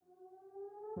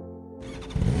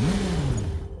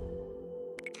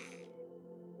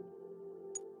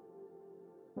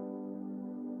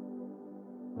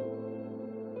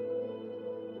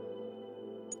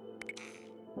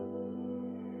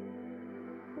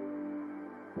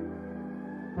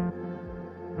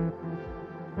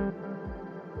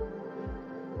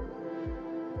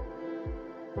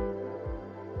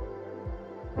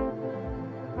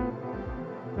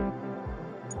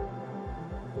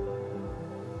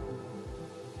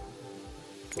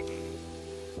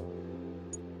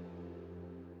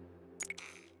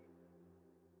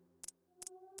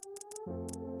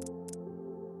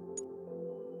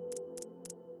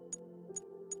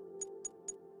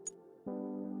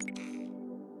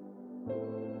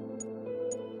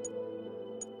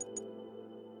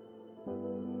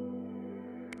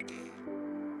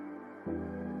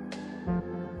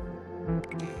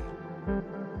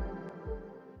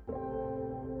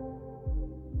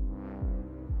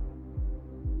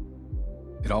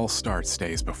It all starts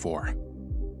days before,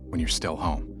 when you're still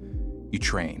home. You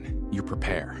train, you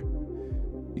prepare.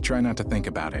 You try not to think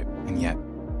about it, and yet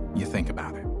you think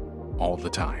about it all the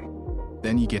time.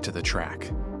 Then you get to the track.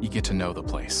 You get to know the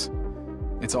place.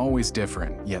 It's always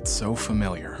different, yet so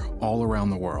familiar, all around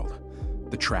the world.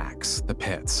 The tracks, the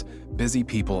pits, busy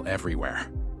people everywhere.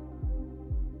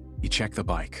 You check the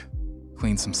bike,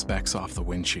 clean some specks off the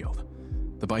windshield.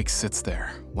 The bike sits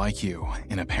there, like you,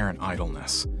 in apparent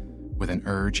idleness, with an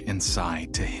urge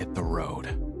inside to hit the road.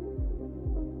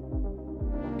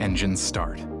 Engines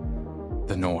start.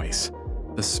 The noise,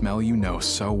 the smell you know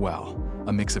so well,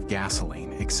 a mix of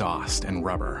gasoline, exhaust, and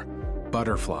rubber,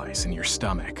 butterflies in your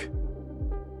stomach.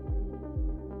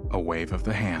 A wave of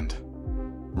the hand.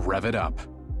 Rev it up.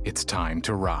 It's time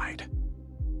to ride.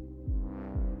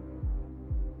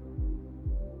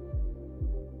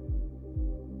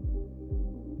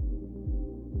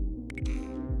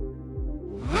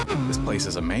 This place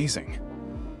is amazing.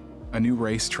 A new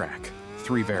racetrack,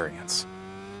 3 variants.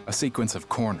 A sequence of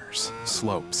corners,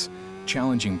 slopes,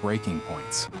 challenging braking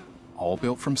points, all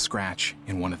built from scratch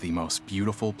in one of the most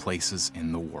beautiful places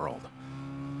in the world.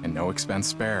 And no expense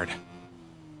spared.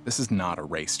 This is not a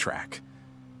racetrack.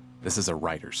 This is a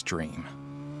rider's dream.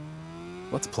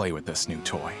 Let's play with this new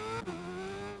toy.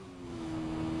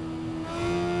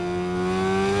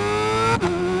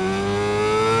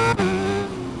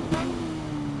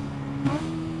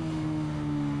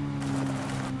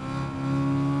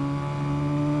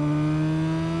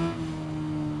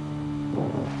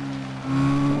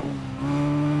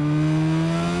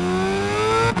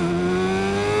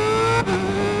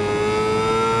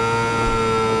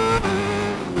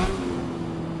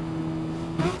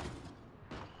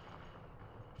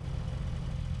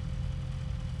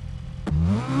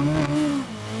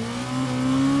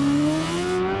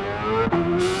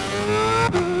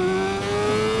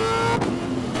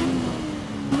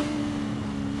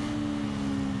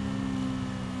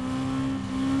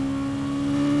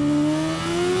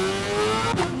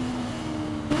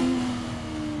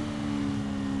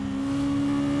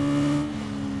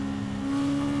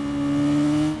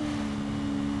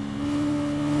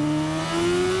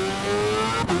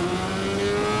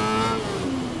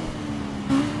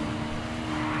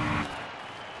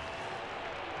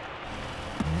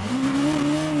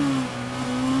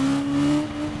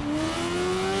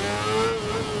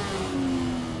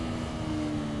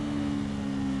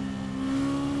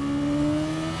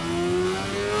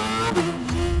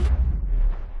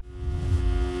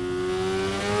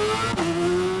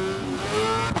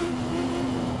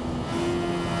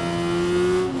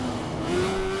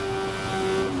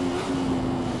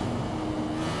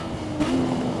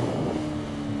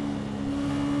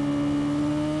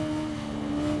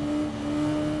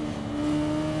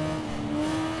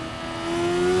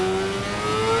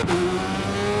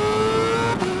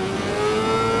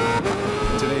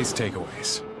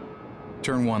 Takeaways.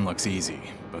 Turn 1 looks easy,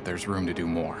 but there's room to do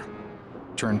more.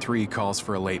 Turn 3 calls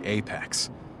for a late apex,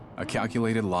 a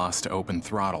calculated loss to open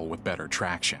throttle with better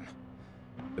traction.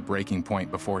 The braking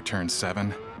point before turn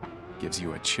 7 gives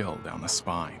you a chill down the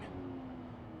spine.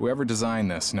 Whoever designed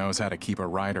this knows how to keep a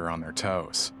rider on their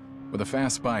toes. With a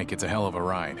fast bike, it's a hell of a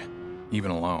ride,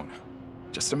 even alone.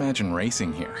 Just imagine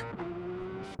racing here.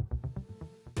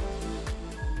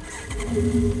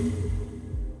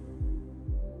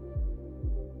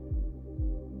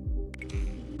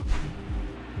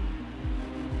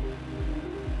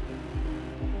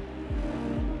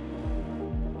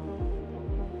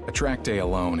 A track day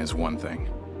alone is one thing.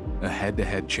 A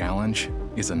head-to-head challenge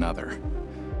is another.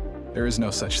 There is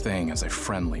no such thing as a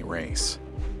friendly race.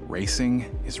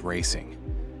 Racing is racing.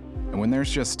 And when there's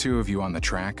just 2 of you on the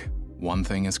track, one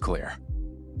thing is clear.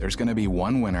 There's going to be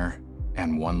one winner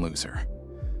and one loser.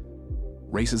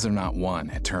 Races are not won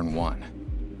at turn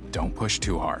 1. Don't push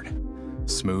too hard.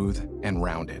 Smooth and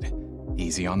rounded.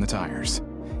 Easy on the tires.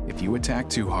 If you attack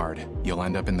too hard, you'll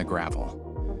end up in the gravel.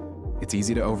 It's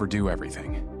easy to overdo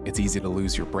everything. It's easy to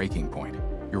lose your braking point,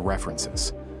 your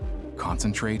references.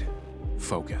 Concentrate,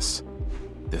 focus.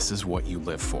 This is what you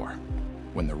live for.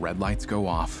 When the red lights go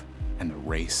off and the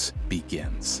race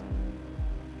begins.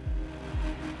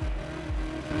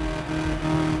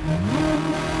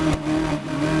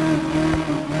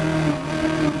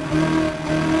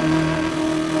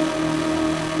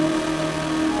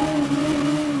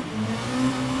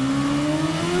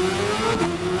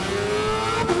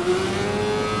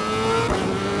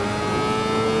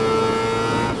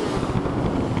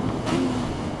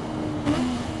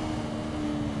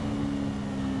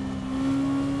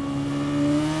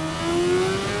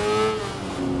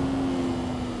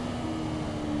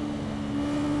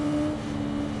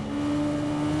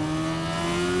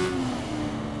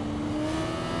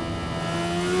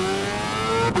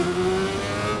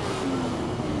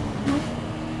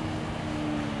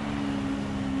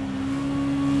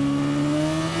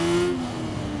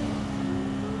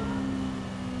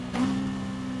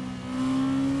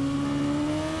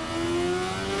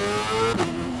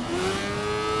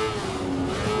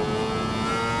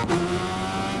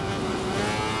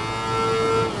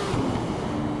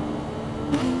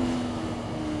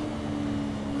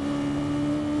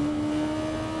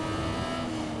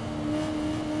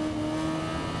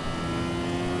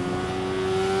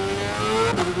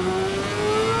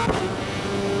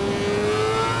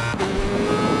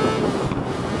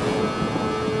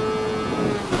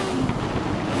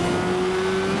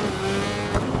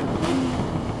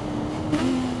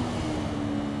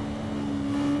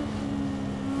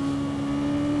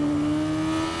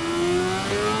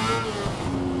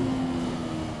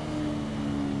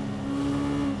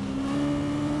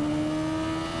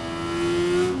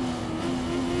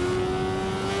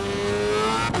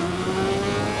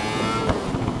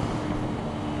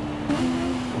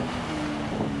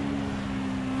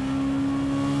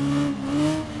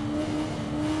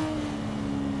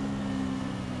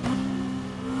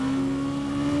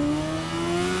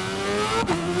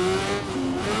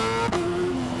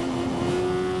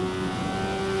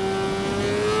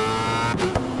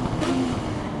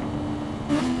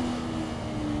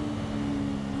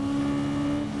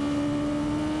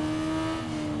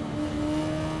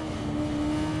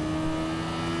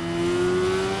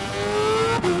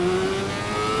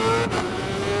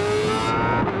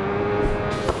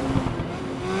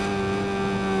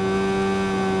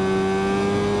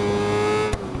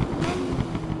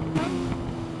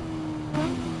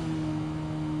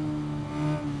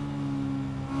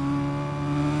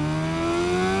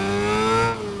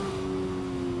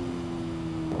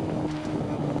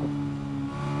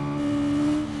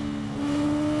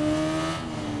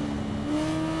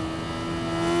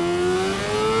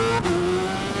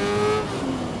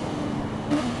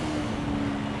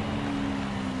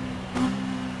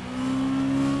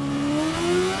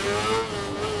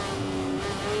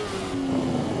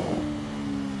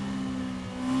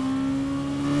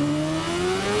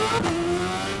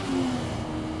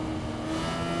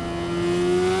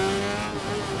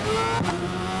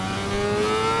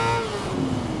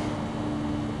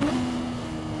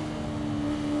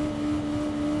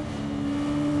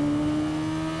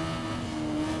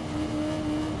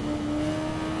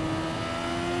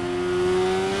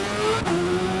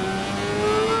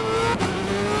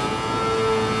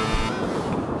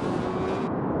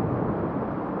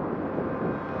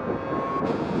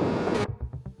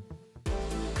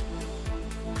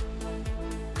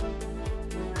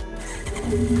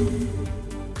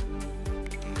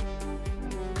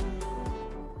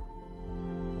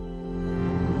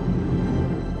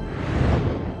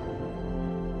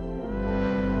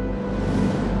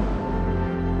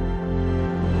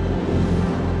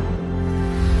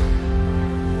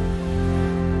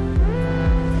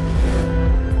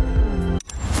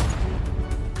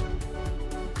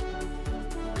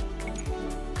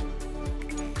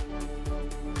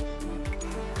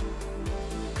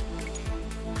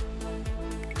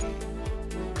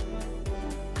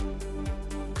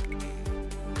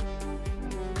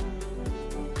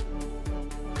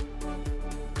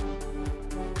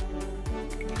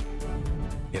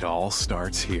 It all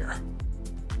starts here.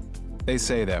 They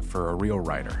say that for a real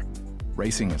rider,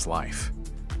 racing is life.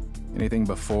 Anything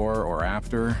before or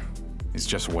after is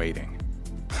just waiting.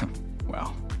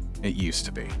 Well, it used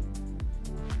to be.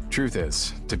 Truth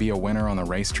is, to be a winner on the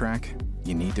racetrack,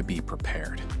 you need to be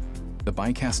prepared. The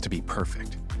bike has to be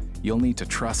perfect. You'll need to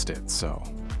trust it, so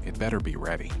it better be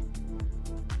ready.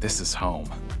 This is home,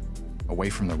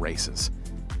 away from the races.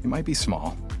 It might be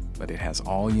small, but it has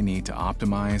all you need to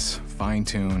optimize,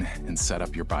 fine-tune, and set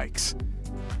up your bikes.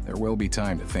 There will be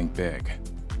time to think big,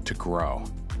 to grow.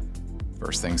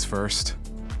 First things first,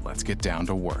 let's get down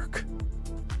to work.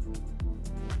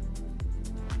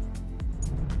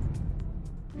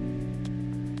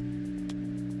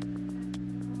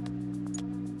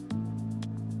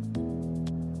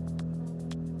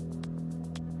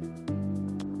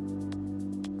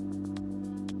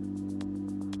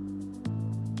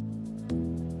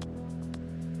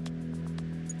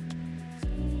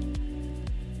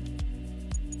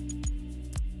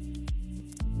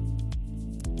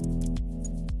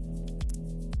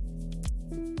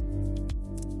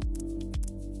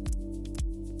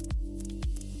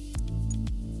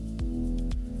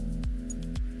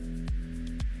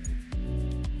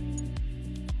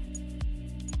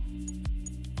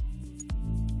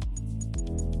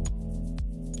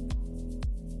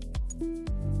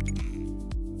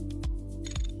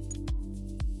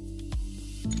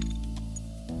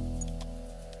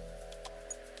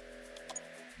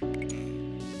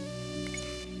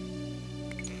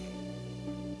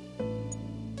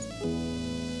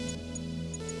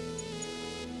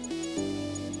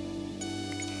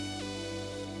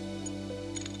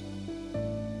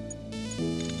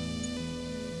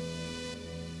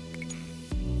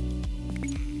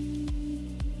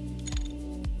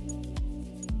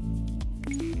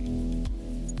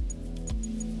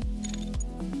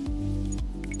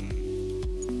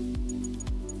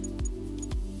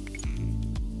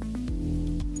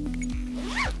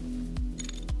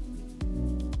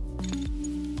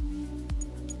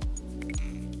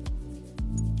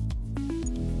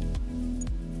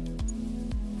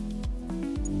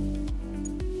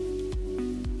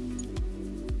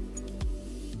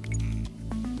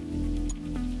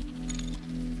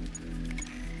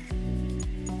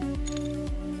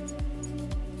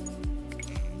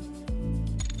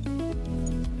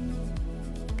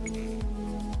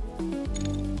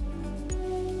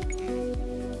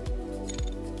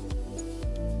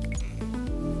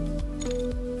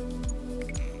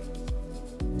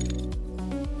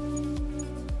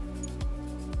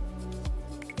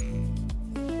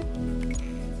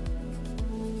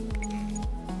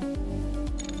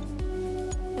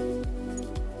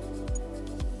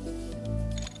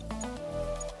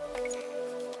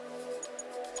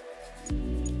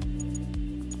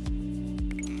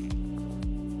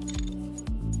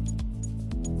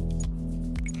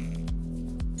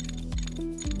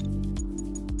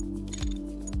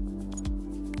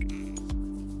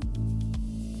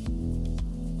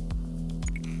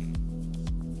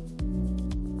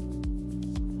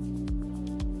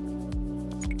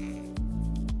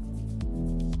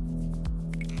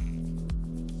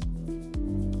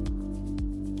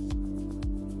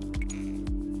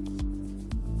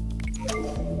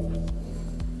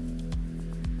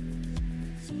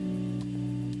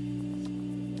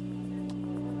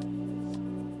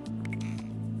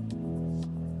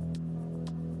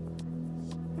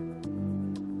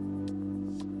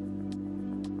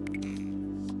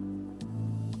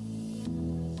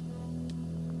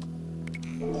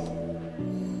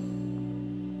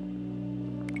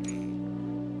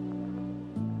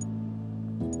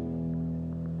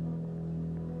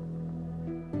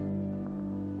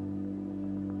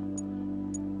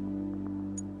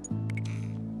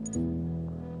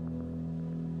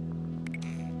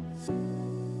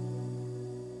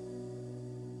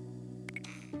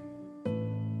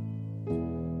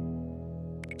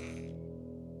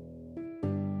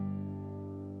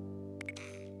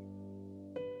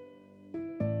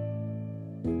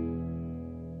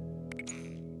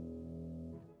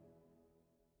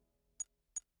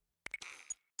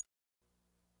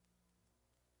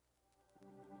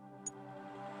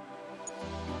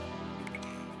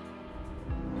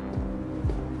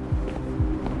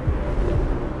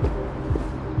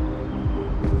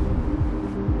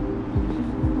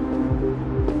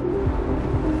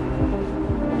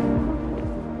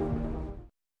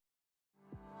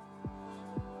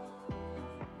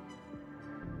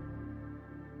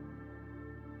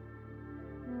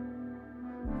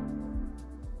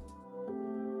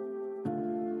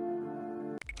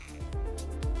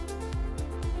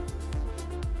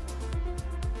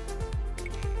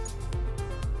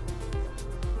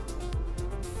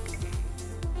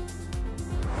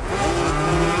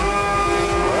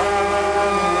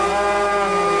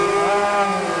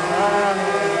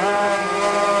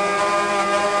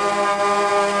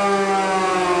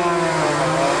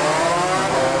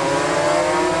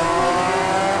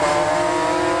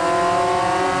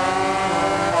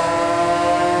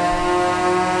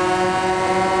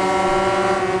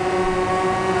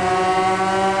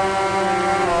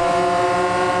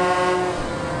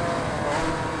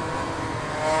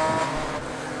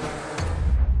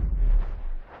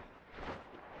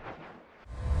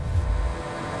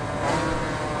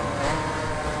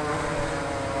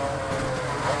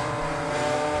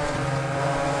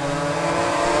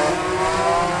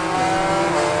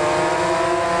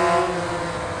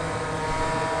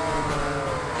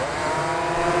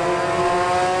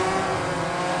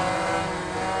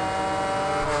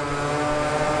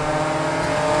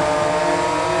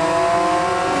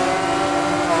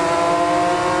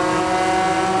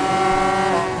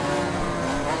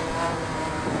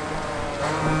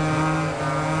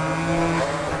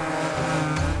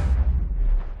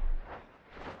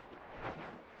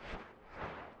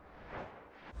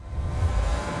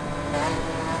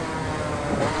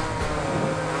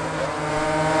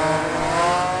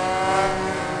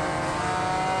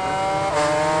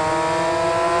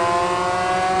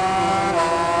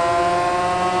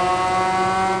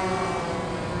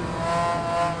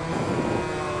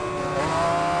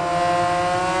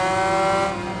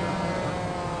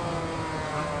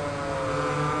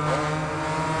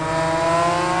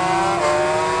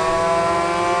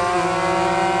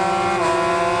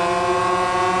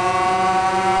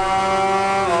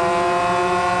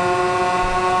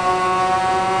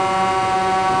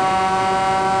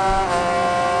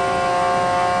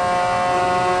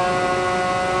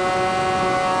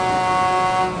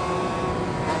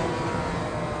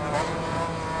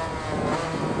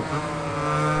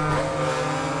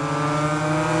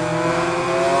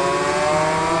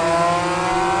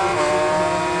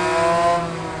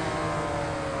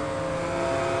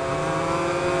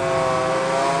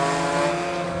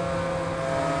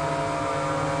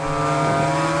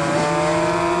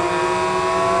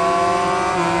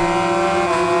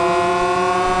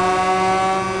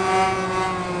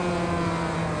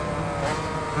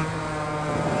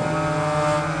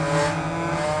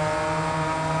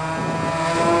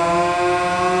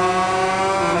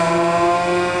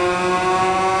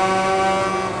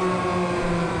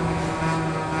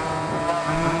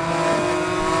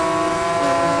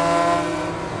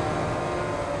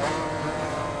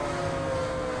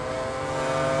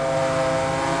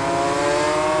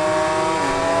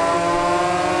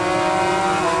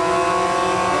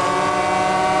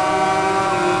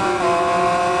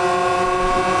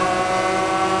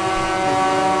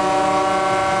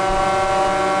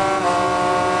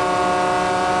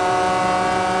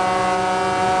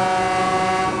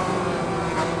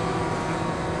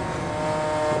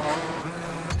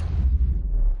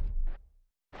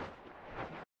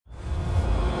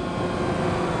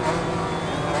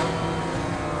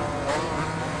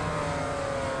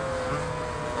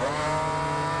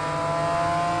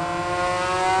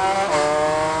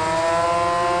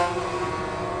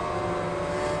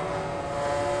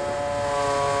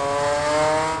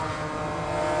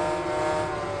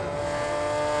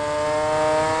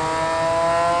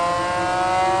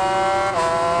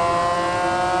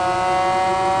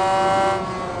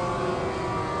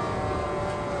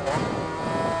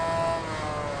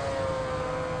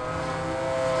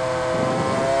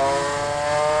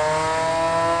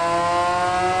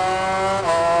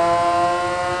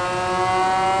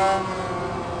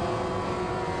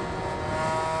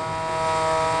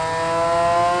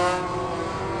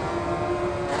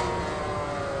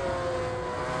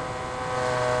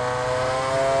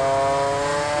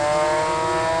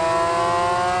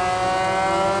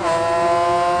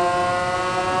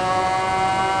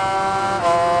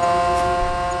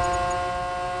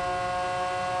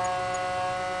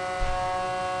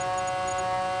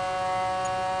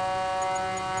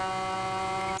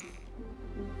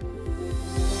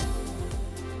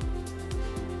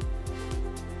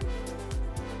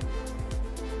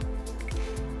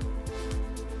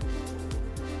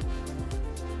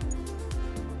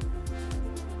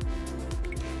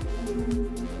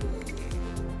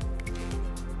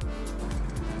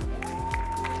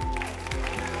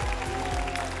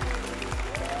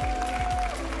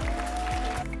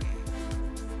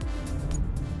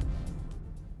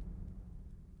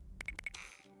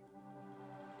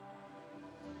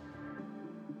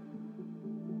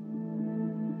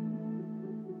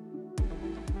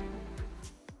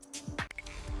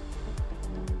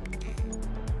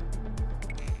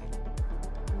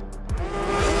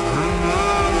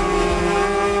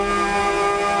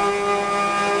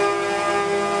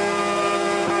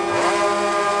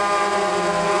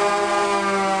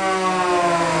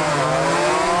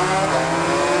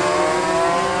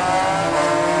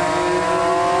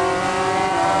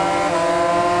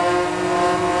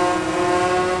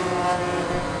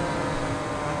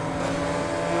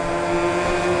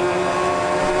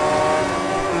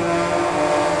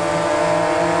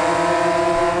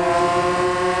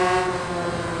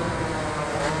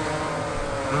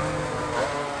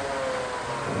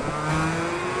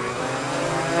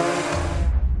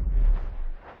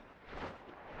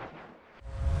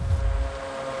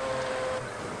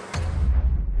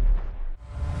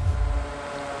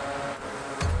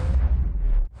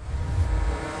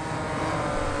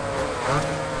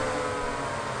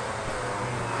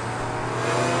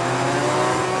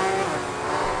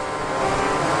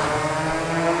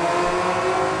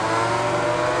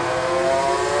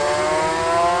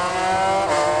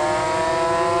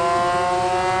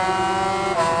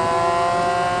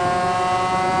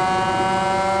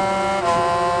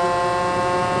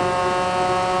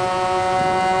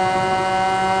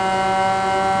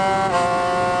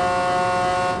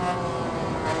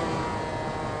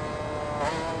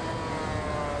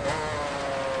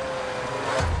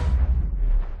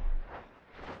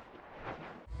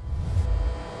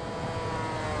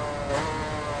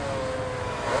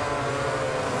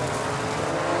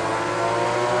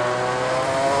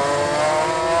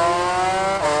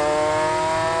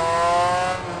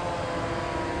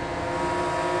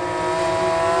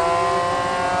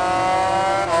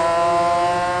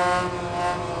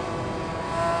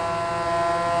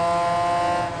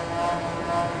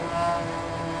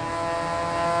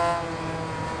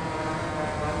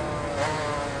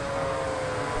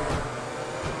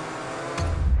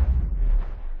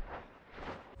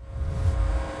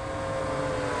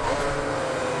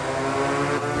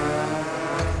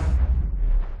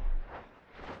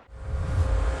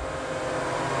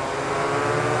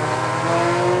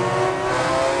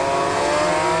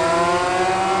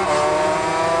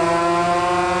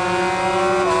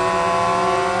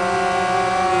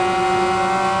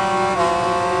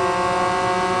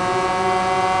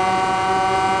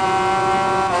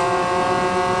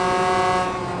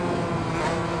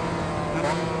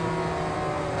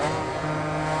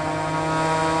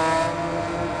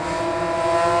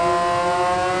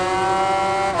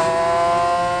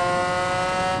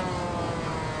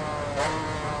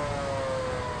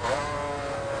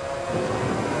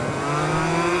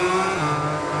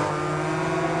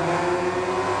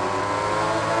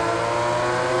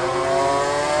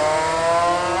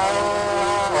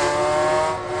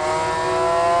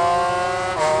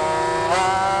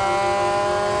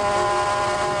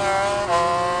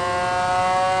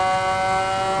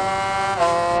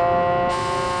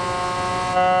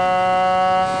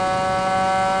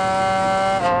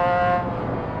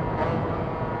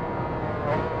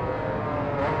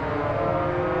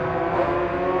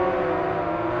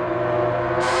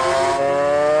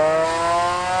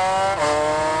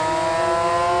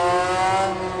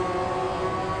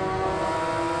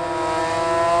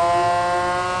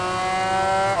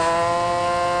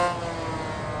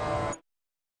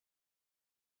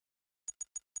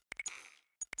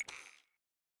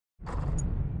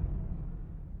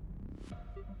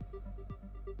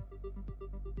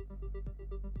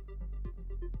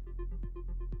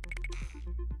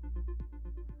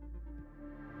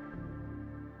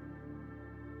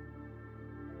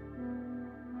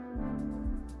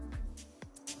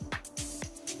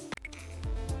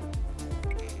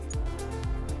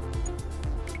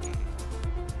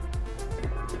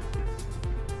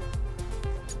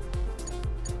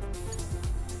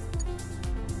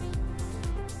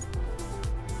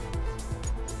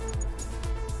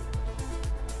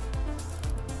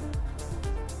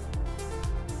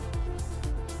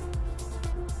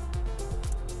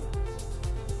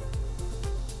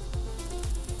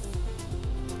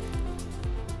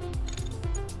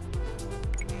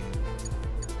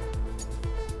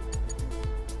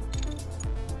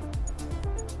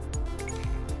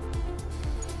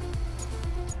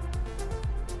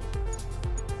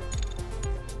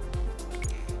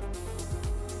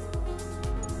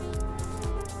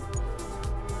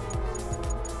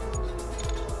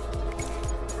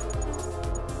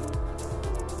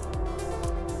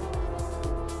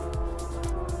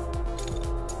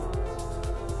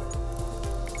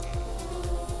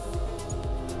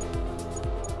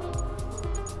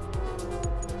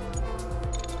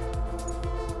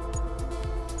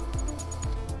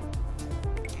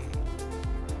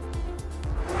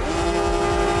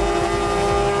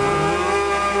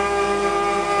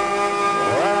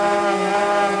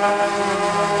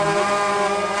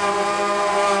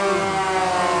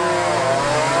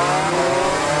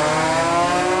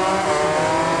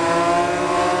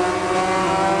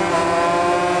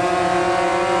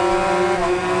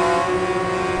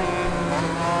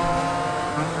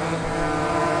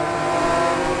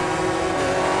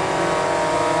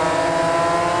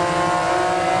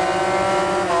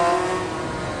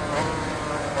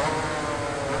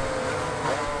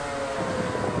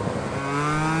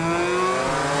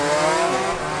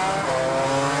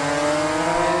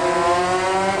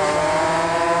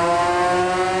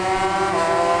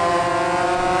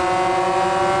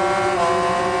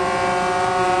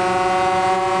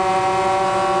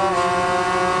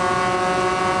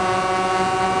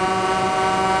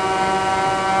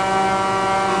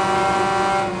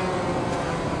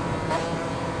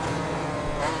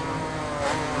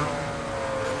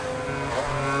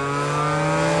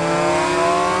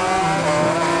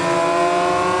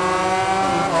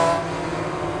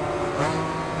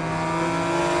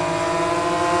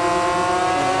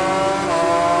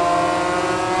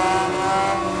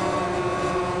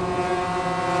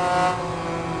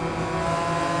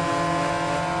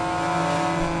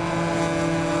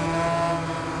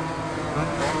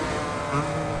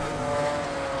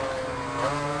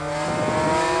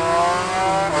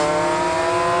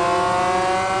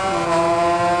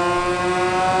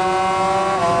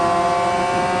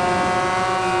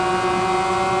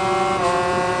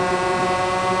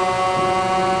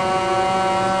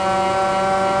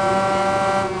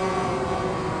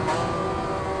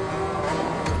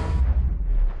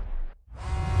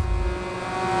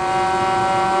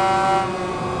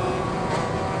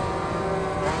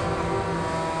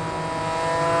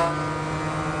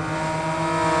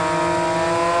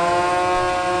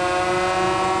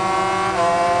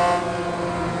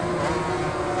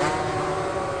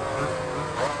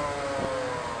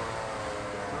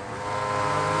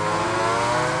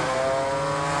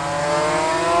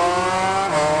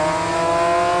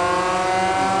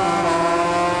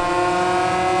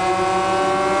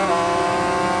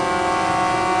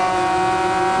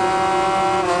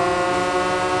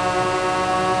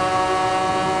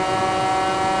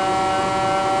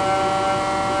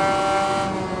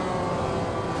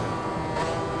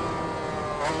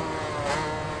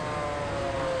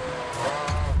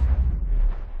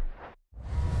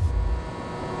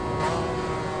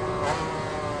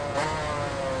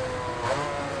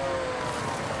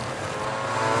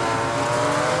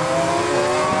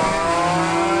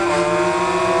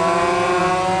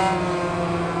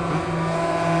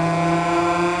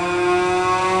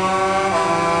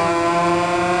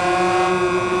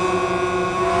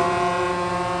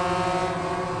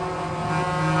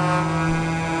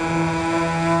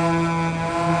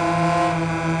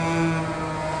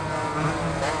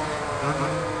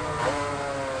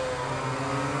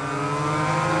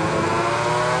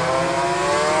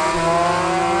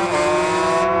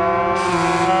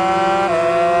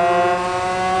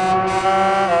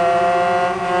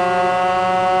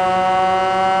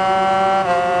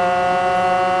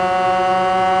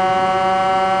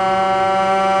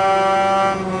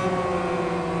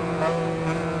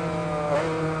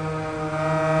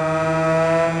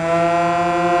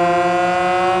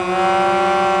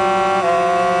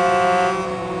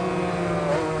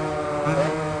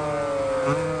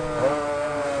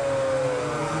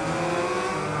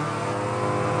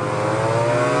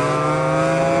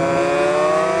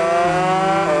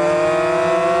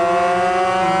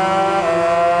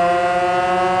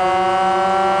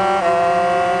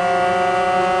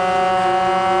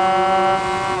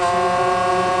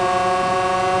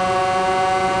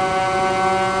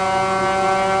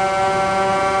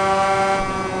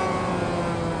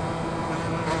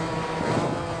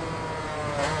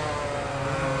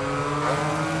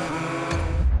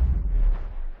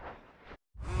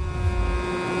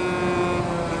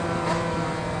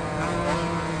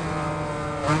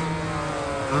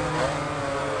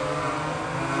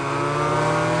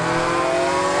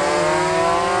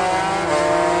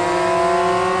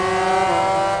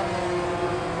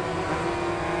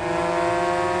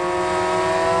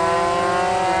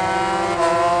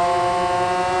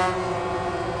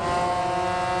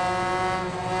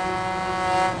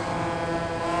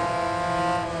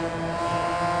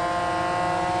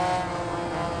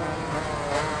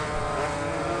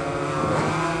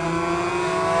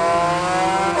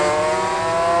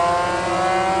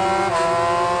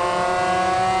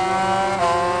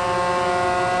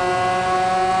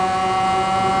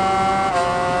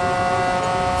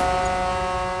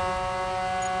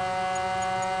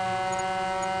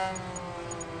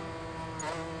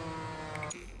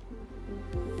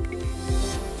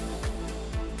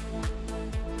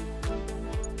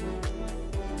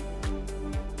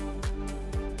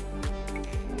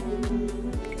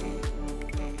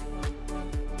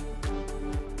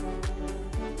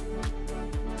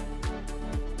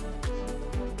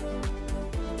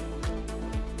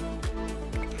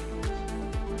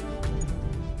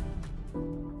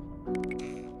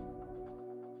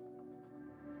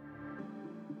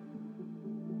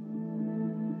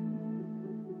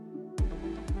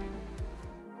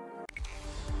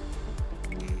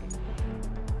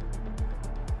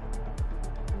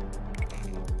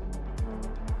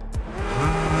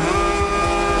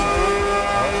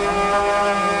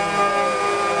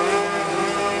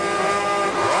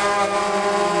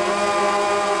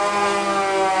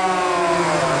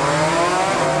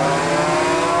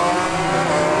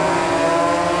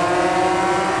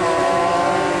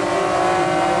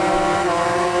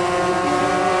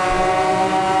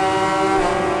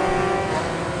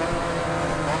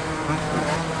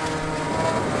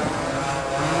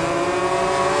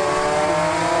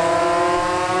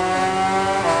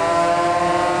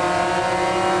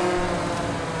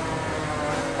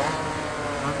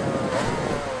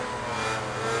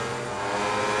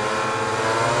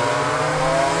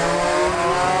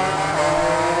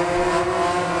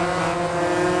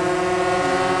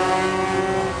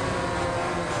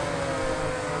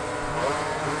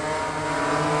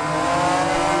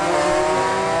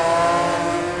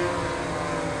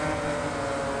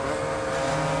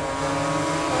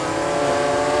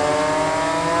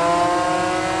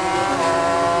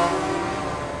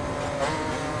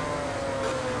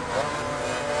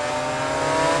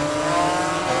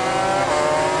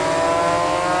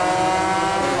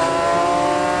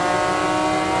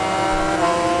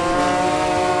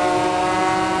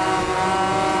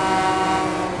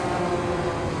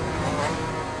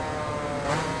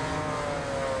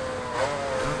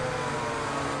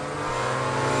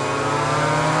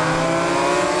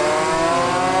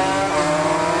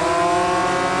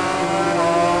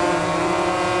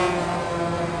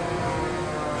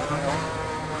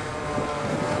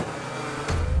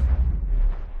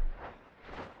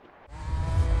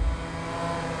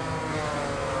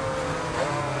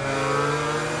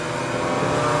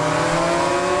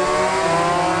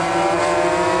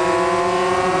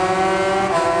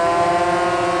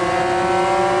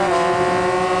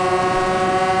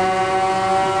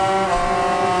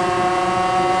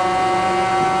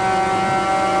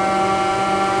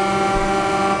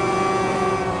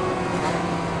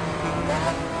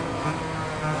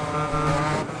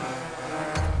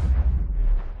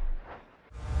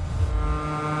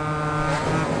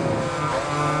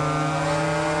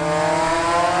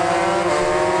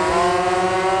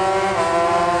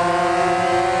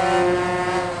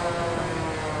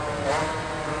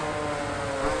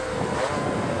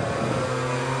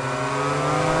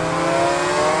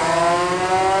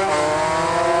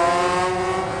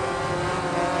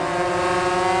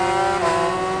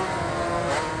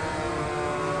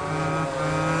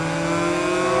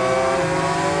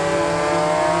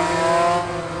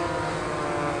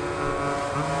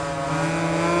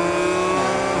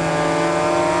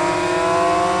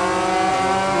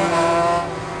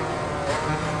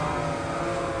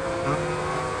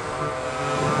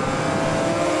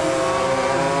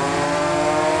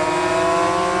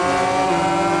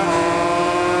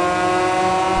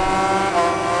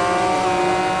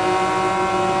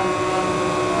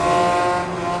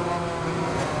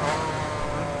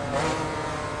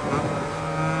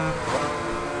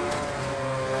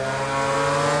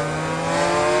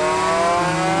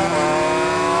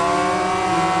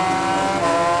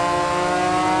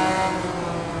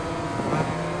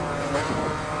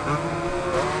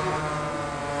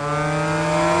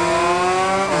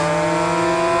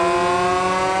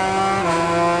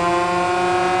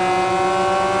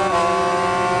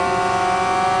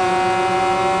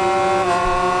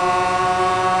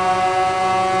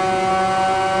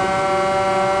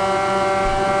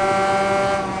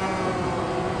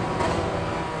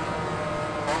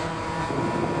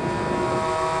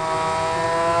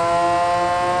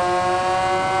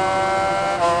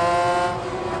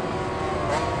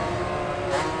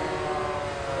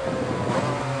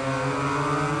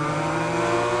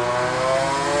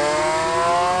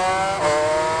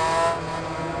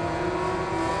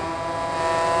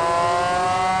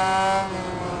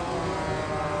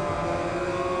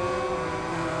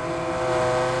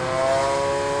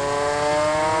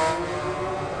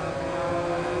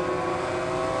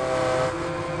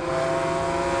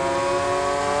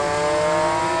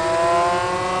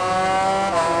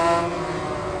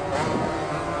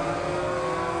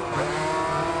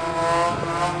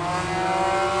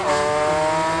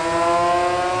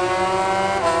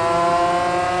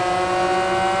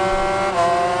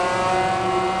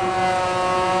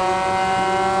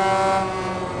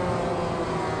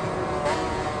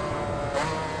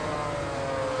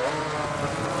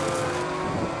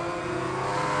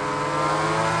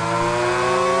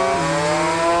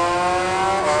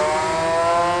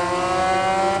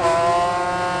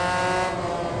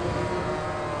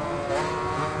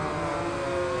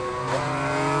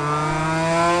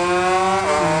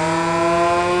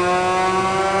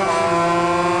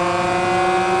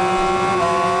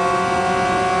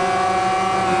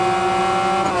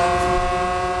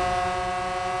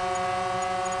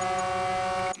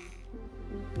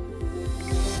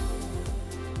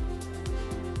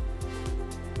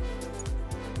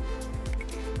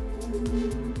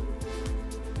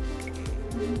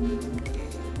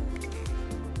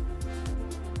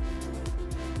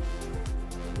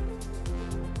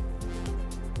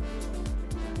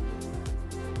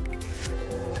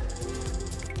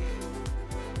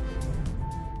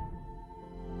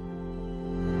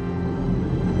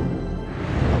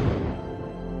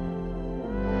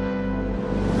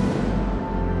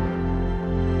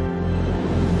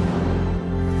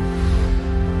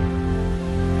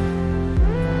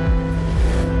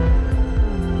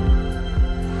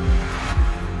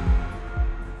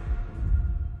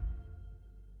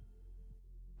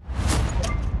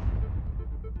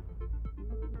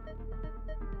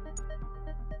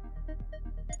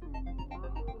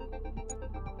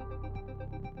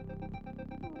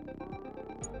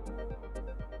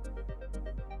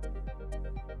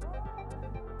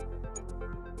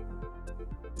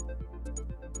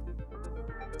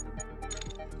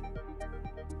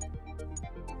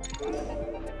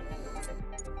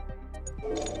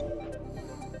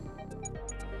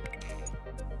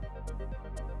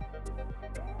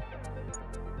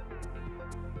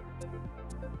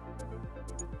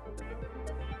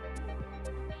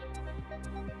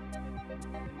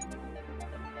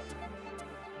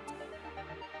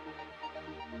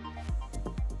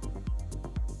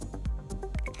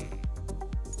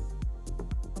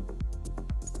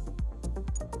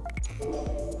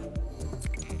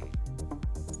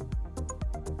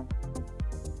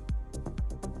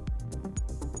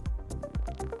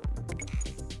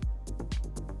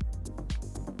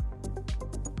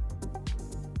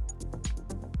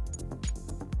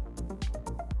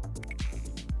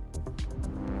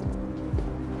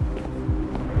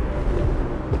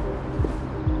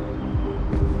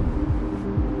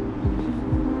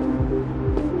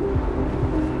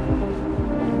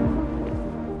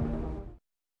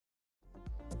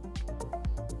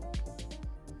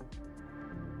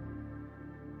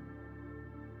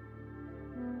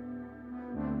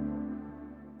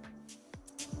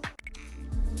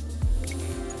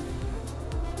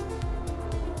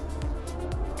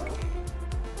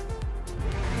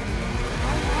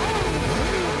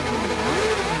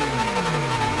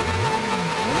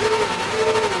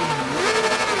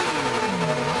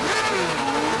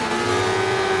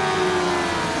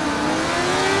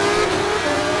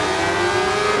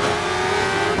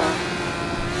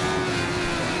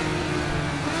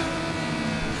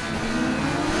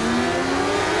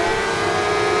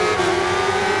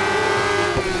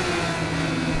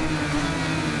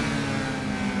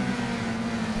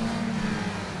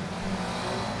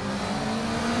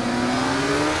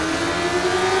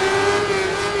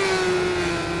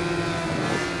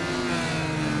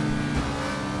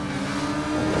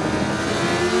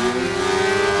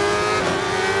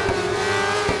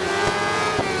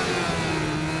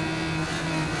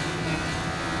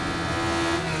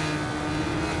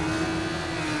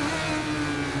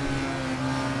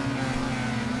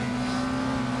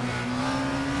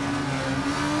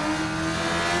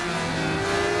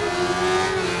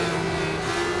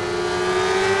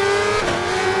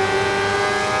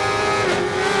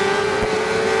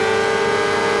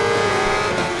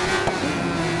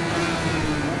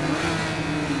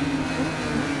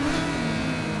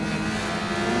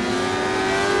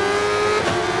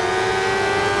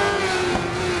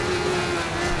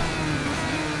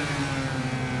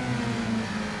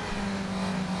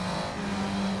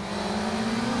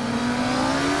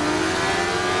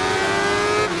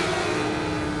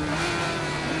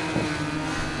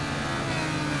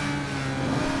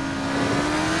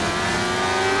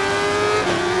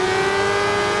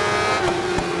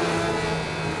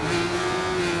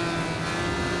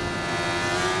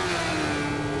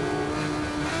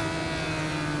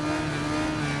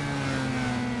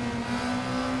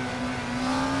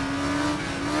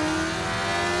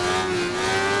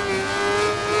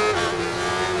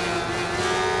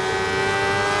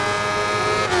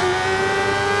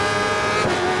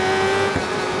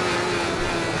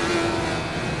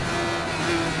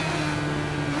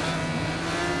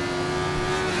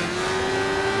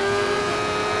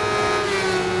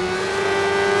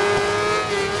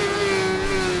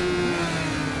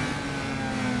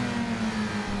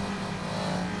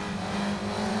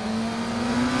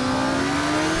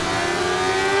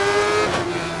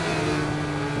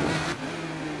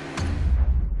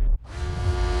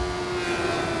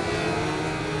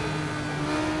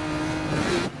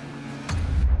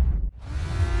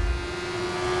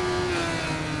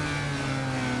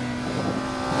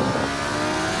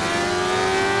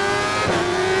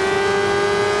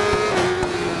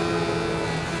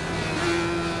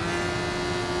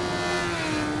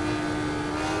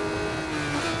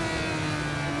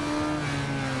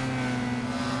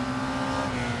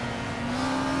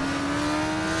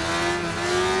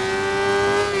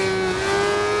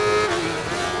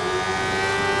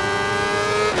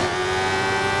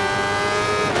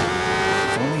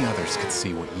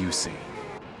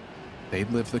 They'd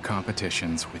live the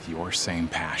competitions with your same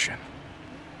passion.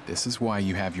 This is why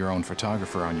you have your own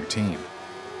photographer on your team.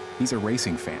 He's a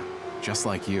racing fan, just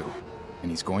like you,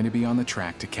 and he's going to be on the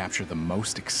track to capture the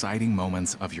most exciting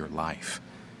moments of your life.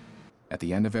 At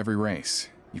the end of every race,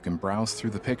 you can browse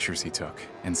through the pictures he took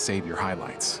and save your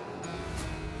highlights.